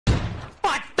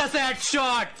पट्टा से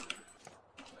हेडशॉट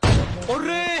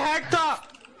अरे हेड था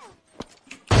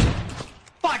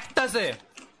पट्टा से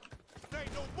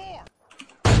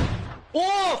ओ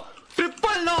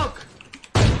ट्रिपल नॉक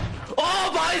ओ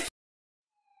भाई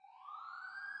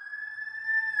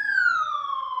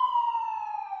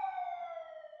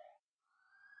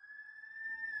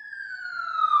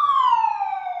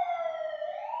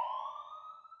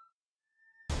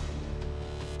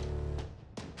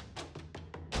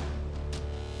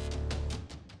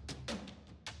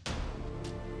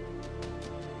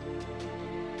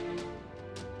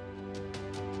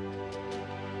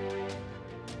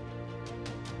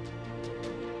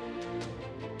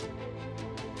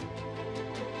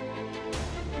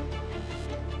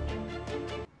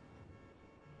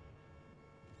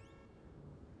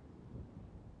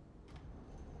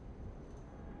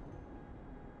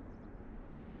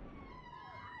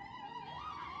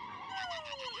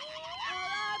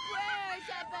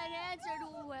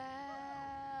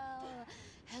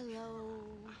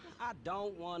I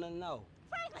don't want to know.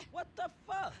 Franklin! What the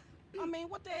fuck? I mean,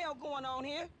 what the hell going on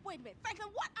here? Wait a minute. Franklin,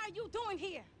 what are you doing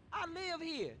here? I live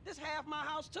here. This half my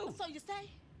house, too. So you say?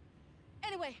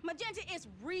 Anyway, Magenta is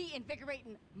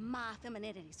reinvigorating my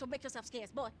femininity. So make yourself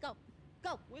scarce, boy. Go.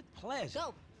 Go. With pleasure.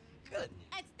 Go. Goodness.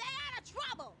 And stay out of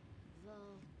trouble.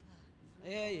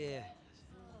 Yeah.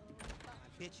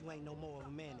 I bet you ain't no more of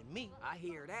a man than me. I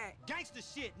hear that. Gangster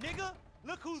shit, nigga.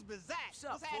 Look who's bizarre.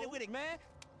 What's happening with it, man?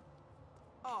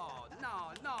 Oh,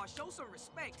 no, show some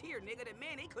respect here, nigga. That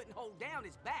man, he couldn't hold down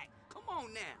his back. Come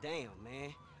on now. Damn,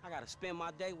 man. I gotta spend my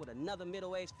day with another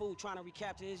middle-aged fool trying to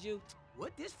recapture his youth.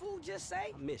 What this fool just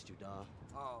say? I missed you, dawg.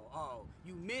 Oh,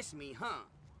 you miss me, huh?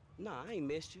 Nah, I ain't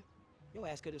missed you. Your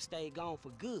ass could have stayed gone for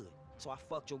good. So I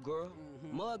fucked your girl,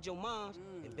 mugged your moms,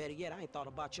 and better yet, I ain't thought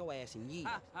about your ass in years.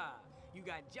 Ha. You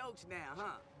got jokes now,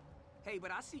 huh? Hey,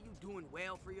 but I see you doing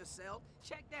well for yourself.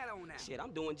 Check that on out. Shit,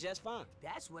 I'm doing just fine.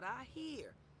 That's what I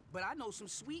hear. But I know some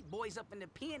sweet boys up in the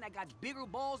pen that got bigger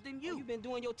balls than you. Oh, you been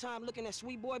doing your time looking at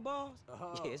sweet boy balls?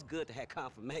 Yeah, it's good to have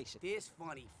confirmation. This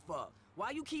funny fuck.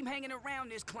 Why you keep hanging around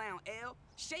this clown, L?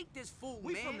 Shake this fool,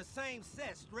 We man. from the same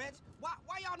set, Stretch. Why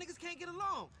y'all niggas can't get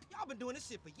along? Y'all been doing this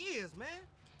shit for years, man.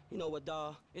 You know what,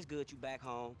 dawg? It's good you back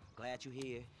home. Glad you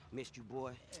here. Missed you,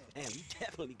 boy. Damn, you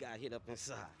definitely got hit up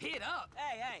inside. Hit up?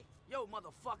 Hey. Yo,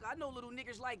 motherfucker, I know little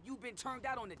niggas like you been turned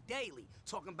out on the daily.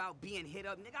 Talking about being hit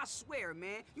up, nigga, I swear,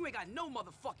 man. You ain't got no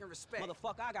motherfucking respect.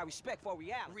 Motherfucker, I got respect for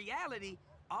reality. Reality?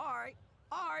 All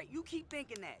right, you keep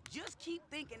thinking that. Just keep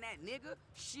thinking that, nigga.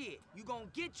 Shit, you gonna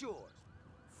get yours.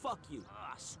 Fuck you.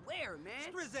 I swear,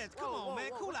 man. Strizzettes, come on,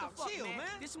 man. Cool out. Chill, man.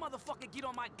 This motherfucker get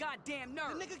on my goddamn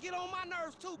nerves. The nigga get on my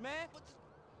nerves, too, man.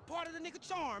 Part of the nigga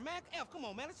charm, man. F, come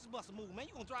on, man. Let's just bust a move, man.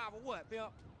 You gonna drive or what,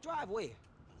 pimp? Drive where?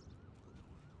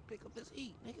 Pick up this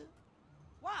heat, nigga.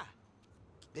 Why?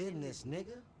 Business,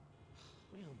 nigga.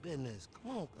 Real business.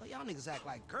 Come on, y'all niggas act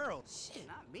like girls. Shit.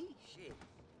 Not me, shit.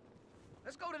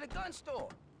 Let's go to the gun store.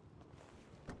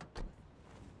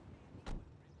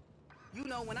 You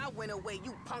know, when I went away,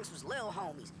 you punks was little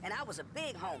homies, and I was a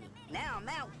big homie. Now I'm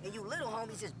out, and you little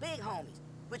homies is big homies.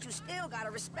 But you still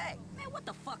gotta respect. Man, what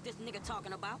the fuck this nigga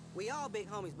talking about? We all big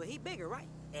homies, but he bigger, right?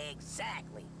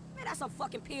 Exactly. Man, that's some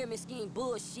fucking pyramid scheme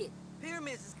bullshit.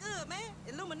 Pyramids is good, man.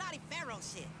 Illuminati pharaoh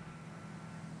shit.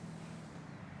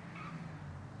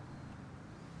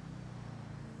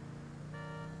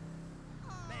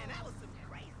 Man, that was some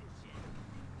crazy shit.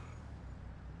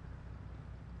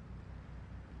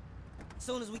 As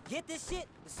soon as we get this shit,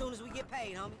 as soon as we get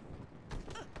paid, homie.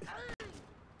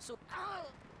 So,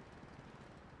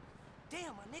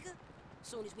 damn, my nigga.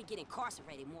 Soon as we get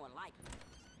incarcerated, more likely.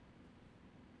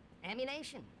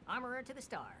 Ammunition, armorer to the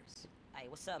stars. Hey,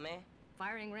 what's up, man?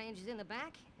 Firing range is in the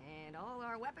back, and all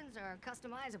our weapons are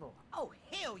customizable. Oh,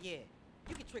 hell yeah.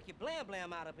 You can trick your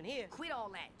blam-blam out up in here. Quit all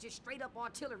that. Just straight up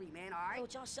artillery, man, all right?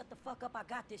 Don't y'all shut the fuck up. I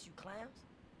got this, you clowns.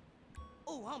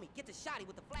 Ooh, homie, get the shotty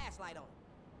with the flashlight on.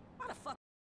 Why the fuck?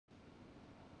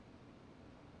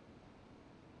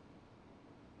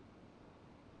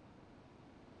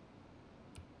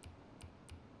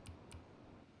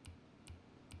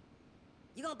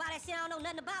 You gonna buy that shit I don't know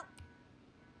nothing about?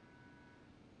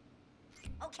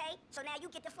 Okay, so now you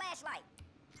get the flashlight.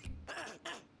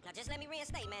 Now just let me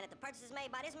reinstate, man, that the purchases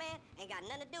made by this man ain't got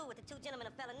nothing to do with the two gentlemen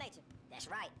of fellow nature. That's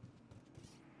right.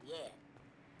 Yeah.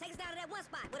 Take us down to that one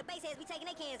spot where the baseheads be taking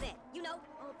their cans at. You know,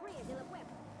 on friends in the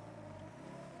weapon.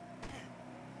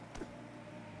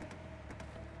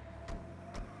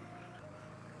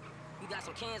 You got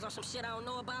some cans or some shit I don't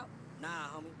know about? Nah,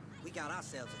 homie. We got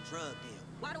ourselves a drug deal.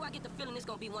 Why do I get the feeling it's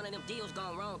gonna be one of them deals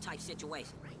gone wrong type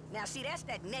situation? Now, see, that's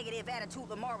that negative attitude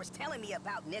Lamar was telling me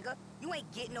about, nigga. You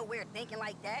ain't getting nowhere thinking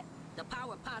like that. The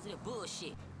power of positive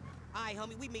bullshit. All right,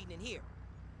 homie, we meeting in here.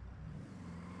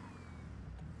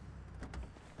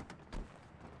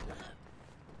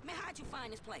 Man, how'd you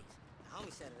find this place? The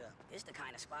homie set it up. It's the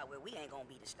kind of spot where we ain't gonna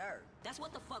be disturbed. That's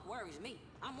what the fuck worries me.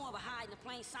 I'm more of a hide in the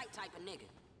plain sight type of nigga.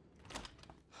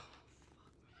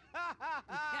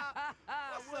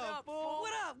 What's up, fool?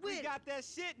 What up with We it? got that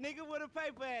shit, nigga, with a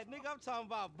paper at. Nigga, I'm talking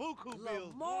about buku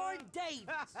bills. Lamar Davis.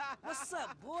 What's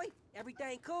up, boy?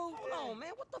 Everything cool? Hold on,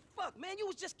 man. What the fuck, man? You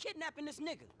was just kidnapping this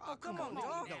nigga. Oh, come on,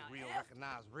 dog. You know real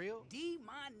recognize real. D,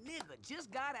 my nigga,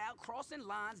 just got out crossing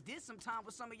lines, did some time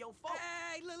with some of your folks.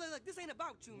 Hey, look, this ain't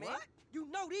about you, man. What? You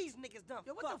know these niggas done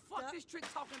Yo, what the fuck up. this trick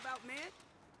talking about, man?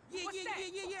 Yeah, What's yeah, that?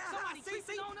 yeah. Somebody See,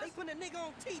 creeping on us? they put a nigga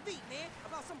on TV, man,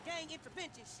 about some gang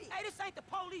intervention shit. Hey, this ain't the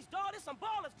police, dog. This some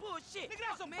ballers bullshit. Nigga,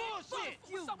 that's some bullshit. Fuck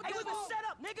you. What's up with Hey, this we been bull? set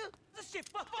up, nigga. This shit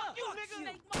fuck you, Fuck nigga.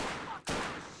 Snake motherfucker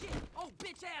shit. Oh,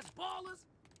 bitch-ass ballers.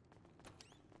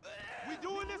 We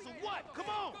doing this or what?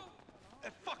 Come on.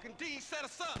 That fucking D set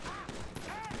us up.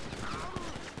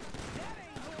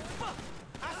 Fuck.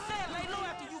 I said lay low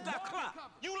after you got clocked.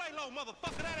 You lay low,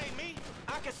 motherfucker. That ain't me.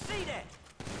 I can see that.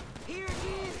 Here it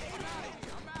is.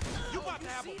 You about to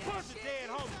have a see that bunch of shit? dead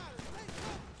homies.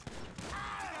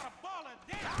 We got a baller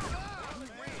dead.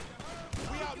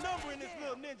 We outnumbering this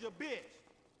little ninja bitch.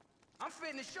 I'm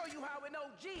finna show you how an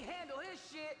OG handle his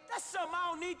shit. That's something I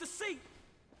don't need to see.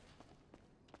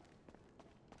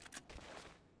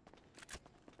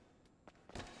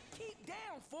 Keep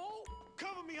down, fool.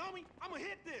 Cover me, homie. I'ma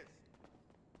hit this.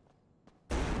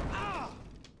 Clowns,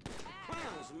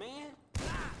 man.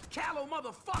 Callow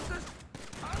motherfuckers.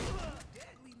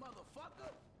 Deadly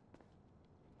motherfucker.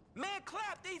 Man,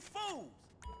 clap these fools.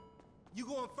 You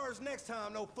going first next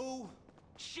time, no fool.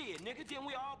 Shit, nigga, then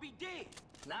we all be dead.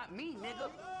 Not me, nigga.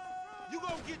 You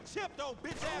gonna get chipped, old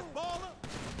bitch-ass baller.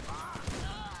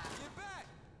 Get back.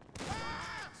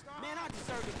 Man, I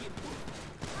deserve to get put.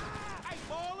 Hey,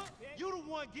 baller, you the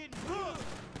one getting good.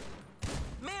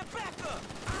 Man, back up.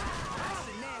 That's a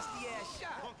nasty-ass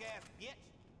shot. Punk-ass bitch.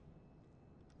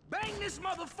 Bang this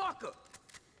motherfucker.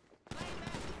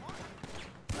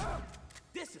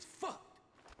 This is fucked.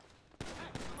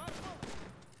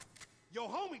 Yo,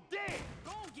 homie dead.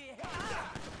 Go get help.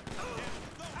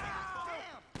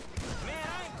 Man, I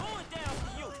ain't going down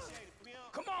for you.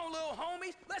 Come on, little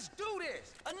homies. Let's do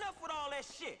this. Enough with all that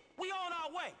shit. We on our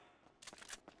way.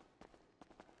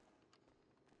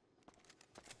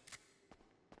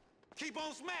 Keep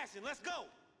on smashing. Let's go.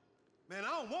 Man, I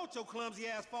don't want your clumsy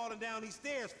ass falling down these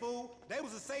stairs, fool. They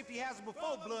was a safety hazard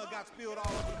before blood got spilled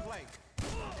all over the place.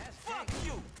 Fuck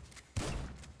you.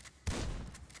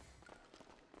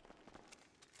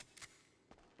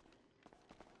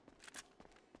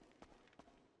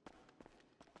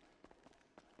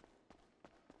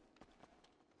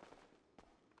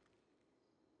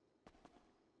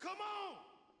 Come on!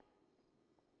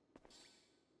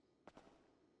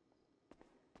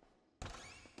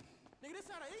 Nigga, this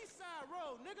on the east side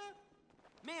road, nigga.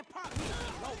 Man, pop me.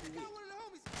 Got one of the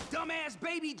homies. Dumbass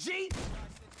baby G.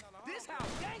 This how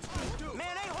gangsters do. Man,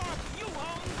 ain't hard for you,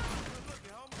 homie.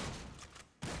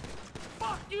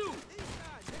 Fuck you. East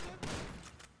side, nigga.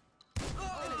 You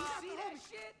see that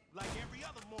shit? Like every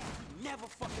other morning. Never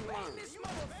fucking Bang learn. this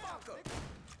motherfucker.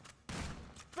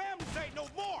 Families ain't no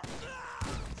more.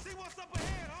 See what's up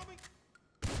ahead, homie.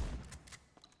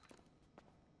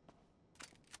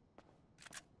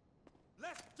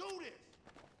 Let's do this.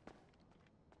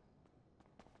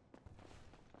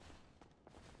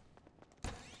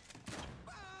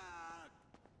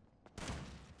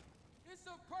 It's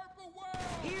a purple world.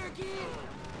 Here again.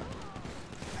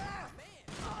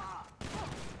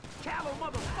 Callow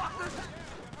motherfuckers.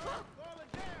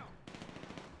 Falling down.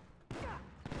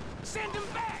 Send him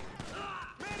back.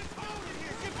 Man, it's on in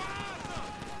here. Get behind us.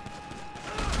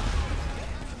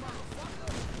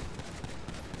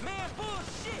 Man,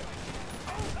 bullshit.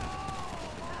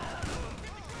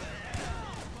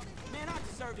 Man, I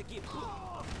deserve to get put.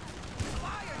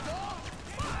 Fire, dog.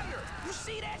 Fire. You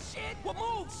see that shit? Well,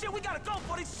 move. Shit, we gotta go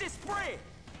before this shit spread.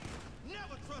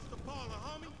 Never trust a baller,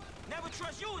 homie. Never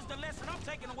trust you is the lesson I'm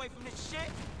taking away from this shit.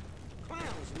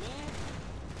 Clowns, man.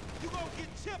 You gonna get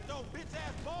chipped, old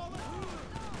bitch-ass baller.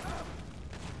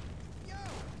 Yo,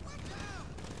 watch out.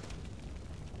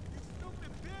 You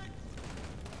stupid bitch.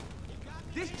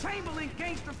 This Chamberlain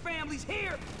gangster family's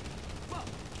here. Fuck.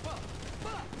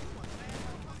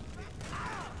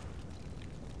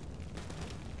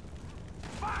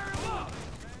 Fire him up.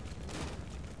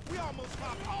 We almost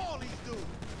popped all these dudes.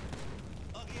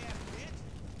 Ugly-ass bitch.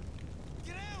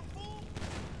 Get down, fool.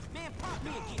 Man, pop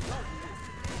me again.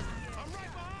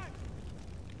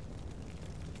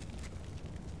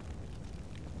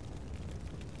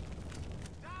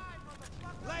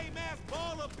 ass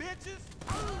ball of bitches!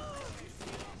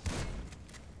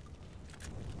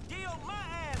 Deal my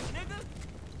ass, nigga!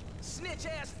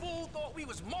 Snitch-ass fool thought we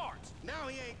was marks. Now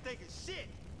he ain't thinking shit.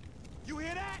 You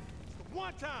hear that? It's the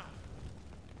one time.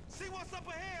 See what's up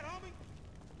ahead, homie?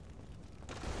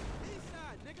 East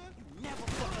side, nigga. You never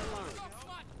fucking learn. Suck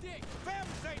my dick.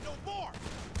 Families ain't no more.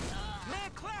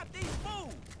 Man, clap these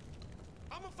fools!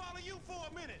 I'ma follow you for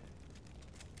a minute.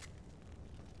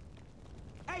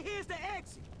 Hey, here's the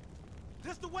exit.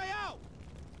 This the way out.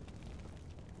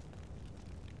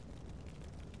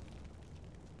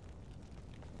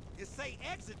 It say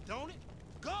exit, don't it?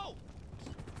 Go!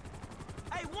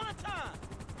 Hey, one time!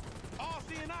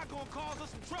 RC and I gonna cause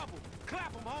us some trouble.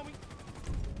 Clap 'em, homie.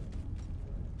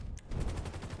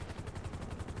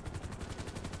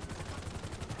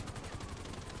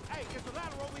 Hey, it's a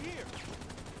ladder over here.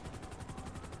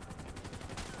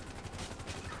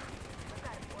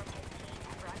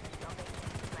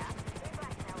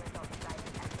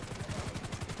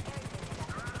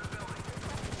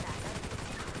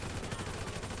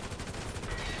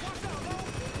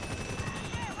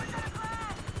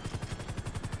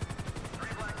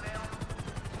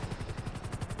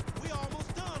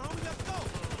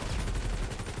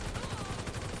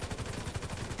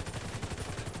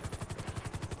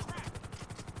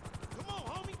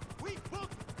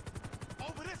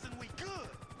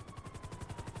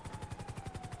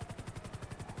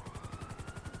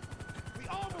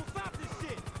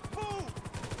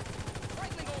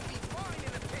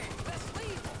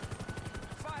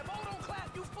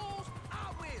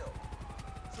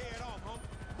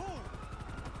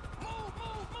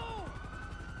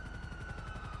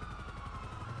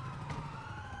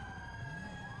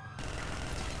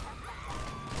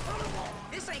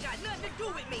 This ain't got nothing to do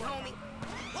with me, homie.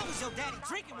 What was your daddy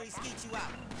drinking when he skeet you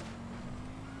out?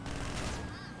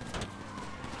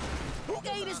 Who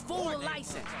gave this fool a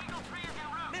license?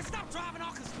 Man, stop driving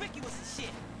all conspicuous and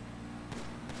shit.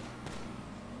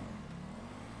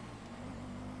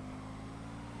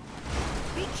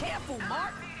 Be careful,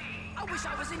 Mark. I wish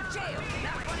I was in jail,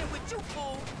 not running with you,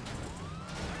 fool.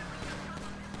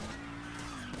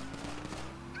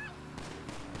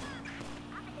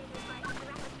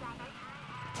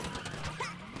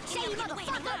 Say,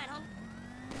 motherfucker!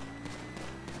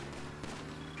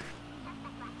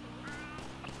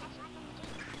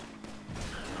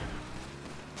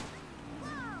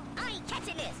 I ain't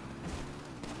catching this!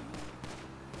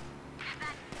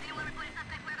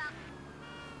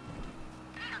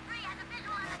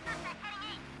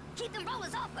 Keep them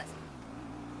rollers off us!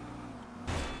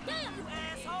 Damn, you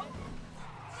asshole!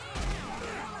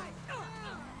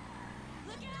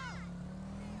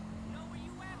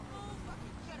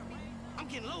 I'm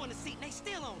getting low in the seat and they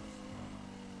still on us.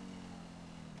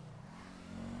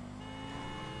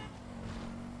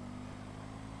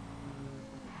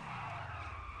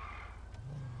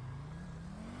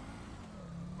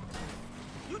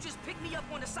 You just picked me up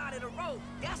on the side of the road.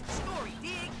 That's the story,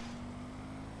 dig?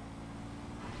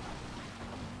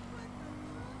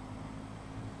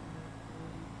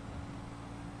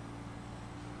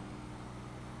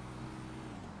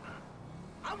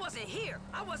 I wasn't here.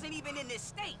 I wasn't even in this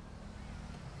state.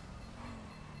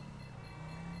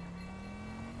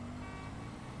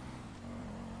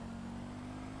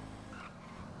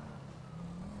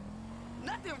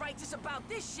 Nothing righteous about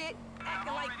this shit.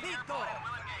 Acting like big dog.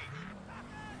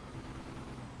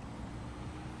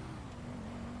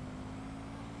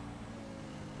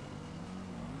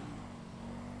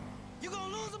 You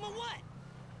gonna lose them or what?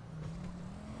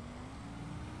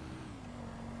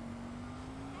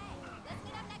 Let's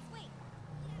meet up next week.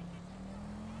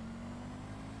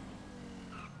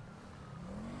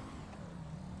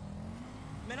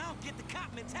 Man, I don't get the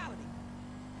cop mentality.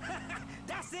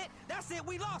 That's it,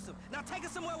 we lost him. Now take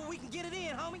us somewhere where we can get it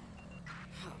in, homie.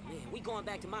 Oh, man, we going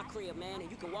back to my crib, man, and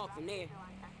you can walk from there.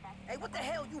 Hey, what the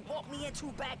hell you walked me into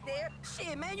back there?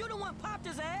 Shit, man, you the one popped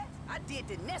his ass. I did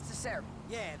the necessary.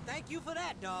 Yeah, thank you for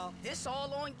that, dawg. This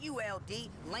all on you, LD,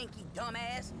 lanky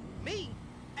dumbass. Me?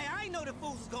 Hey, I ain't know the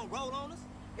fools was gonna roll on us.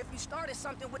 If you started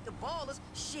something with the ballers,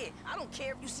 shit, I don't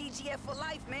care if you CGF for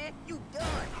life, man. You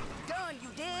done. Done, you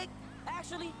dig?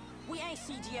 Actually, we ain't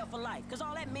CGL for life, cause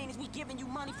all that means is we giving you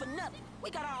money for nothing.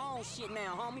 We got our own shit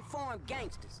now, homie, foreign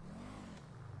gangsters.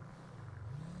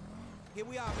 Here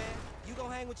we are, man. You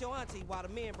gonna hang with your auntie while the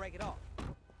men break it off.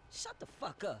 Shut the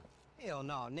fuck up. Hell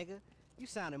no, nigga. You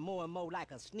sounding more and more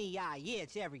like a snee-eye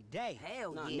itch every day.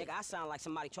 Hell nah, yeah. Nigga, I sound like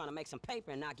somebody trying to make some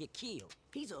paper and not get killed.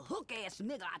 He's a hook-ass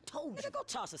nigga, I told you. Nigga, go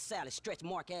toss a salad, stretch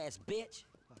mark ass bitch.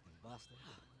 Fucking buster.